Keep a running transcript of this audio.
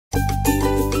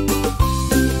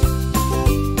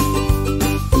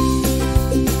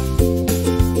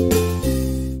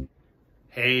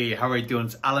how are you doing?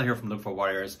 It's Alan here from Look for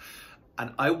Warriors,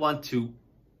 and I want to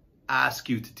ask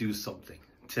you to do something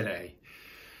today.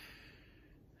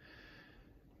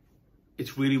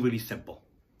 It's really, really simple.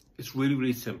 It's really,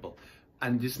 really simple.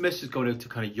 And this message is going out to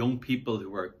kind of young people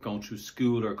who are going through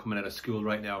school or coming out of school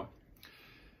right now.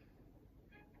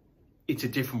 It's a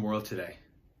different world today.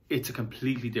 It's a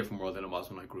completely different world than it was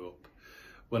when I grew up.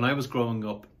 When I was growing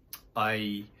up,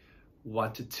 I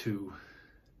wanted to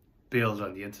build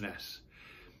on the internet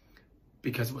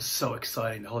because it was so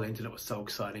exciting. The whole internet was so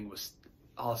exciting. It was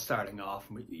all starting off.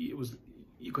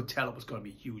 You could tell it was going to be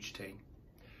a huge thing.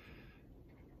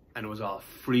 And it was all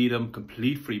freedom,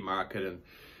 complete free market. And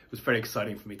it was very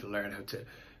exciting for me to learn how to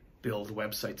build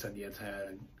websites on the internet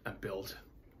and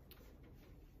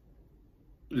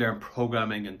learn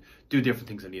programming and do different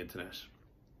things on the internet.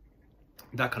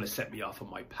 That kind of set me off on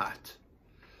my path.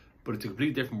 But it's a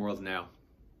completely different world now.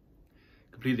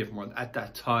 Completely different world. At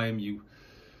that time, you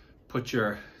put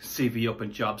your CV up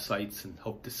in job sites and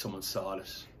hope that someone saw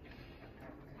it.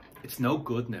 It's no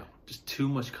good now. There's too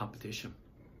much competition.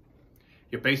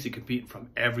 You're basically competing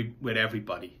with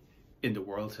everybody in the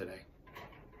world today.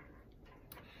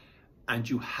 And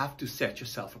you have to set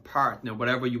yourself apart. Now,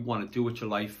 whatever you want to do with your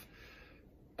life,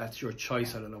 that's your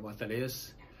choice. I don't know what that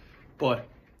is. But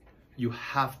you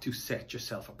have to set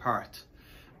yourself apart.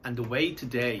 And the way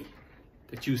today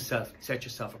that you set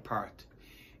yourself apart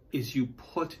is you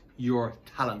put your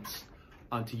talents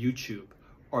onto YouTube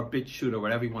or BitChute or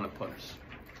whatever you want to put it.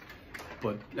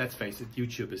 But let's face it,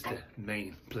 YouTube is the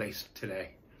main place today.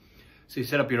 So you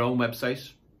set up your own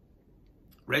website,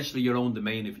 register your own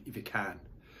domain if you can.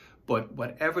 But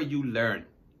whatever you learn,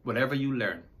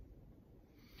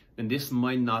 and this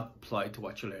might not apply to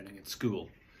what you're learning at school,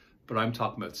 but I'm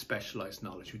talking about specialized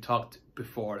knowledge. We talked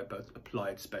before about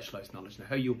applied specialized knowledge. Now,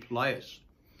 how you apply it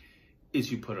is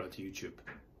you put it onto YouTube.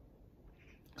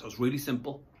 So it's really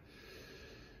simple.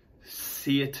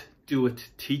 See it, do it,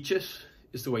 teach it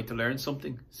is the way to learn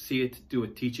something. See it, do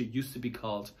it, teach it. It used to be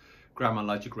called Grammar,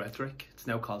 Logic, Rhetoric. It's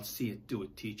now called See it, do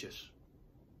it, teach it.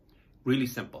 Really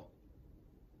simple.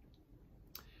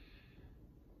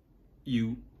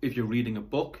 If you're reading a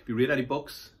book, if you read any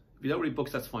books, if you don't read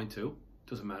books, that's fine too.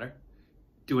 Doesn't matter.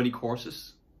 Do any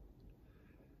courses.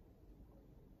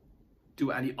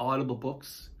 Do any Audible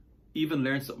books. Even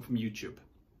learn something from YouTube.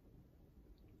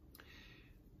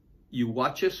 You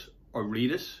watch it or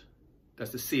read it.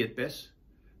 That's the see it bit.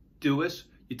 Do it.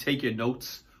 You take your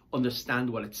notes. Understand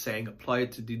what it's saying. Apply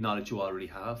it to the knowledge you already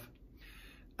have.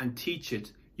 And teach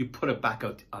it. You put it back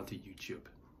out onto YouTube.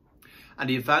 And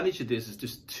the advantage of this is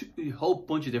just a whole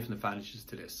bunch of different advantages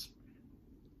to this.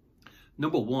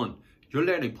 Number one, you're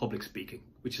learning public speaking,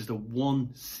 which is the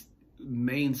one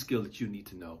main skill that you need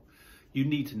to know. You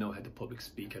need to know how to public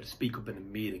speak, how to speak up in a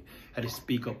meeting, how to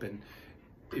speak up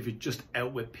if you're just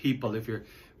out with people, if you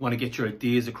want to get your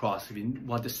ideas across, if you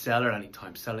want to sell at any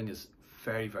time. Selling is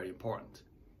very, very important.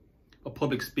 But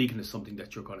public speaking is something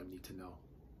that you're going to need to know.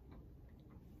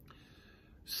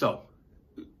 So,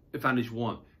 advantage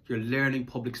one, you're learning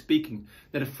public speaking.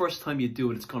 Now, the first time you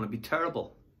do it, it's going to be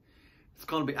terrible. It's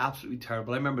going to be absolutely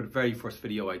terrible. I remember the very first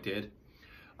video I did.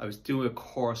 I was doing a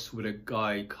course with a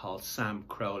guy called Sam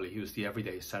Crowley. He was the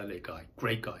Everyday Saturday guy.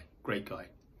 Great guy, great guy.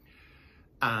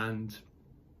 And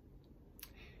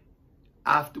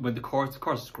when the course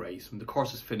is great. When the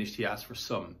course is finished, he asked for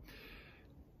some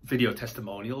video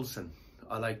testimonials, and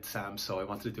I liked Sam, so I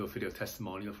wanted to do a video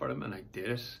testimonial for him, and I did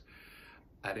it.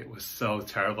 And it was so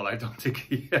terrible. I don't think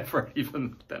he ever even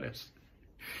looked at it.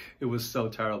 It was so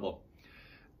terrible.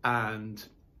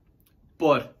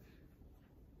 But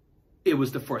it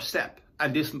was the first step.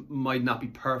 And this might not be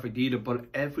perfect either, but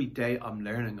every day I'm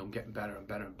learning, I'm getting better and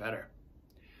better and better.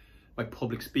 My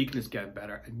public speaking is getting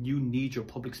better, and you need your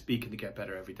public speaking to get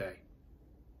better every day.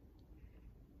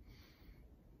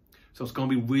 So it's going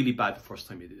to be really bad the first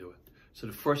time you do it. So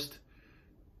the first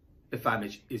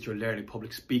advantage is you're learning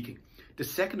public speaking. The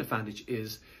second advantage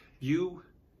is you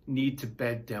need to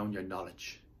bed down your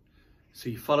knowledge. So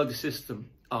you follow the system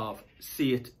of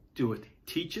see it, do it,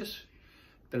 teach it.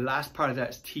 The last part of that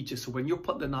is teach it. So when you're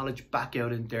putting the knowledge back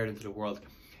out in there into the world,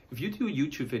 if you do a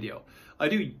YouTube video, I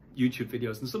do YouTube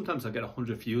videos, and sometimes I get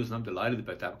 100 views, and I'm delighted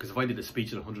about that, because if I did a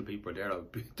speech and 100 people were there,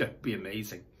 that'd be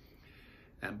amazing.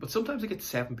 But sometimes I get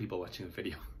 7 people watching a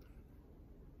video.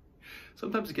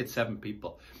 Sometimes I get 7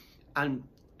 people. And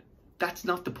that's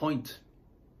not the point.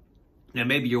 Now,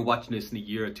 maybe you're watching this in a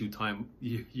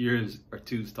years or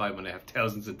two's time when I have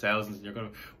thousands and thousands, and you're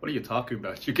going, what are you talking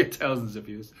about? You get thousands of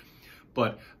views.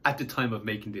 But at the time of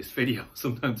making this video,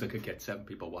 sometimes I could get 7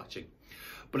 people watching.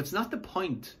 But it's not the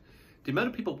point. The amount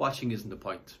of people watching isn't the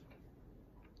point.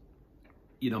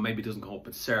 you know, maybe it doesn't come up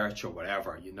in search or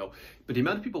whatever, you know, but the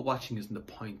amount of people watching isn't the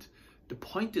point. The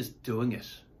point is doing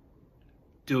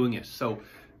it. So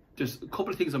there's a couple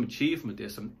of things I'm achieving with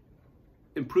this. I'm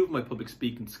improving my public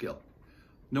speaking skill.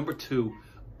 Number 2,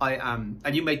 I am,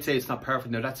 and you may say it's not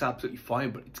perfect. No, that's absolutely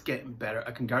fine, but it's getting better.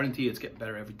 I can guarantee it's getting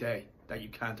better every day. That you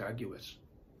can't argue with.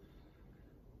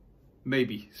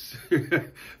 Maybe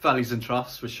valleys and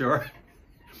troughs for sure,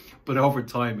 but over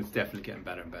time it's definitely getting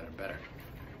better and better and better.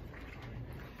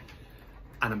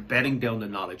 And I'm bedding down the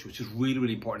knowledge, which is really,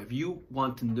 really important. If you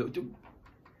want to know,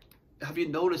 have you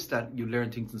noticed that you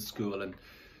learn things in school and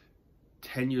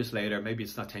 10 years later, maybe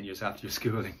it's not 10 years after your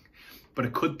schooling, but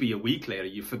it could be a week later,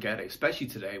 you forget it, especially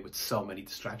today with so many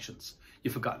distractions.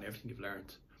 You've forgotten everything you've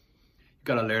learned. You've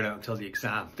got to learn it until the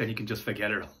exam, then you can just forget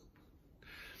it all.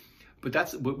 But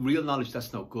that's, with real knowledge,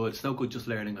 that's no good. It's no good just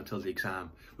learning until the exam.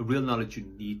 With real knowledge, you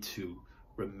need to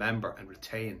remember and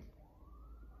retain.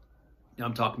 Now,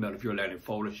 I'm talking about if you're learning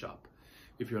Photoshop,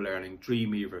 if you're learning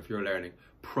Dreamweaver, if you're learning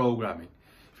programming,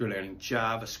 if you're learning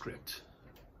JavaScript,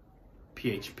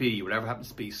 PHP, whatever happens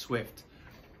to be, Swift.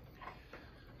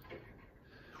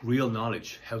 Real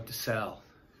knowledge, how to sell.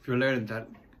 If you're learning that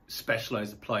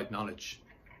specialized applied knowledge,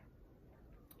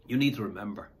 you need to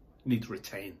remember, you need to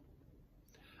retain.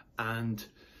 And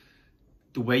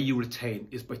the way you retain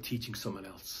is by teaching someone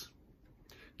else.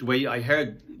 The way I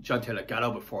heard John Taylor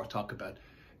Gatto before talk about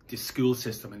the school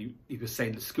system, and he was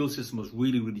saying the school system was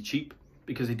really, really cheap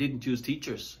because they didn't use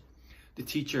teachers. The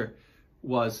teacher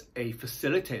was a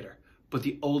facilitator, but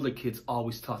the older kids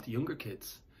always taught the younger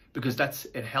kids, because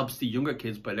it helps the younger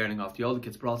kids by learning off the older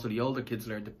kids, but also the older kids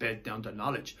learn to bed down their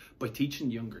knowledge by teaching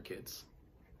the younger kids.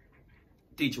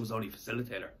 The teacher was only a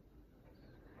facilitator.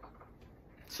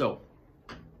 So,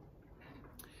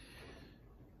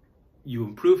 you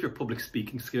improve your public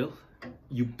speaking skill,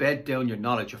 you bed down your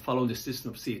knowledge, you're following the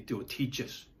system of see it, do it, teach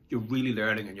it. You're really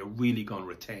learning and you're really going to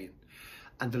retain.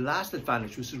 And the last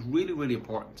advantage, which is really, really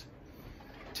important.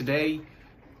 Today,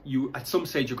 at some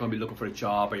stage you're going to be looking for a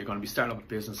job, or you're going to be starting up a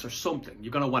business or something.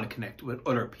 You're going to want to connect with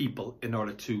other people in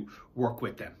order to work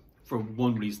with them for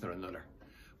one reason or another.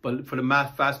 But for the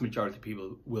vast majority of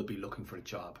people will be looking for a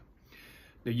job.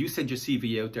 Now, you send your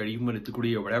CV out there, even with a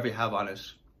degree or whatever you have on it,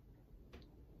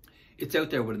 it's out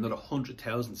there with another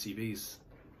 100,000 CVs.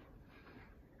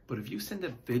 But if you send a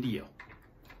video,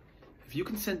 if you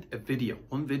can send a video,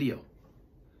 one video,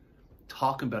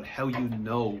 talking about how you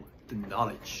know the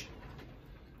knowledge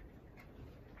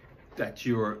that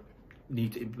you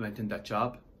need to implement in that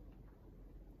job,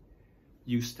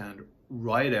 you stand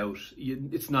right out.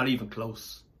 It's not even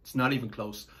close. It's not even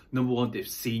close. Number one, they've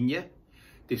seen you.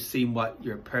 They've seen what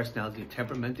your personality and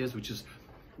temperament is, which is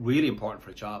really important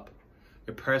for a job.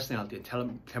 Your personality and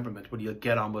temperament, when you'll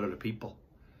get on with other people,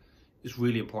 is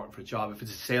really important for a job. If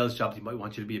it's a sales job, they might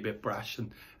want you to be a bit brash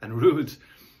and rude.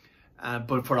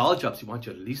 But for all jobs, they want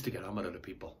you at least to get on with other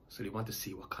people. So they want to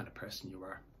see what kind of person you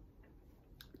are.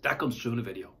 That comes through in a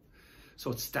video.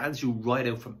 So it stands you right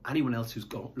out from anyone else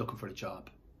who's looking for a job.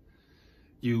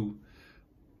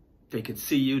 They can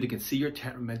see you, they can see your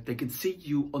temperament, they can see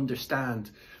you understand.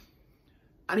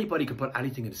 Anybody can put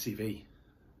anything in a CV.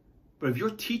 But if you're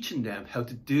teaching them how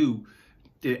to do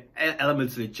the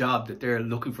elements of the job that they're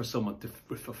looking for someone to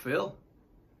fulfill,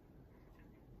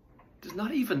 there's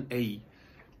not even a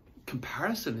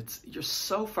comparison. You're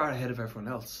so far ahead of everyone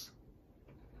else.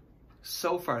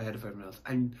 So far ahead of everyone else.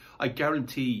 And I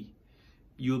guarantee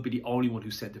you'll be the only one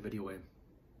who sent the video in.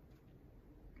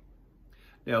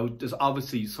 Now, there's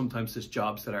obviously sometimes there's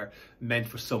jobs that are meant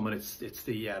for someone. It's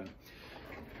the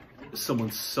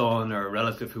someone's son or a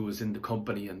relative who was in the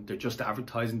company, and they're just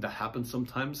advertising. That happens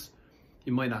sometimes.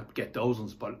 You might not get those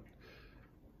ones, but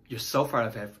you're so far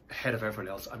ahead of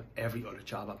everyone else on every other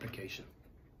job application.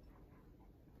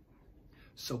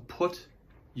 So put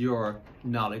your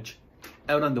knowledge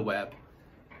out on the web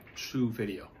through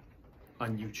video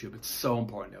on YouTube. It's so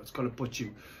important now. It's going to put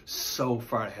you so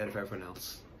far ahead of everyone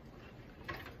else.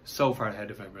 So far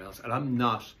ahead of everyone else. And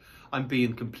I'm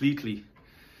being completely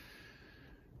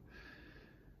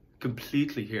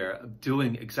here. I'm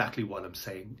doing exactly what I'm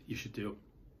saying you should do.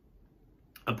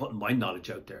 I'm putting my knowledge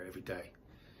out there every day.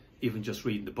 Even just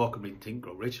reading the book and reading Think and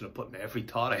Grow Rich, and I'm putting every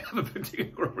thought I have about Think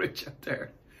and Grow Rich out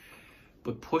there.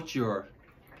 But put your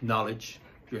knowledge,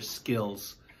 your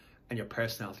skills, and your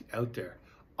personality out there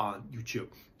on YouTube.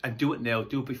 And do it now.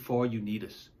 Do it before you need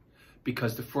it.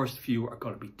 Because the first few are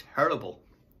going to be terrible.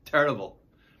 Terrible.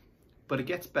 But it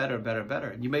gets better and better and better.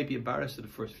 And you may be embarrassed at the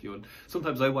first few. And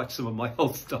sometimes I watch some of my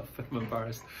old stuff and I'm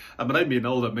embarrassed. I mean, I made an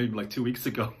old, maybe like 2 weeks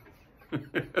ago.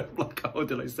 I'm like, how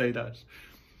did I say that?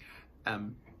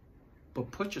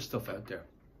 But put your stuff out there.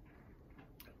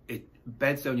 it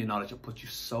beds down your knowledge and puts you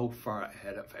so far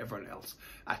ahead of everyone else.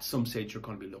 At some stage, you're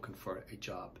going to be looking for a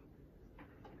job.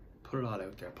 Put it all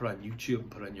out there. Put it on YouTube,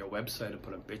 put it on your website, and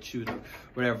put it on BitChute, or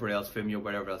wherever else, Vimeo,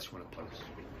 wherever else you want to put it.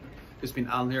 It's been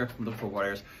Alan here from Love for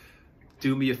Warriors.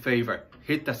 Do me a favor,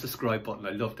 hit that subscribe button.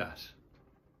 I love that.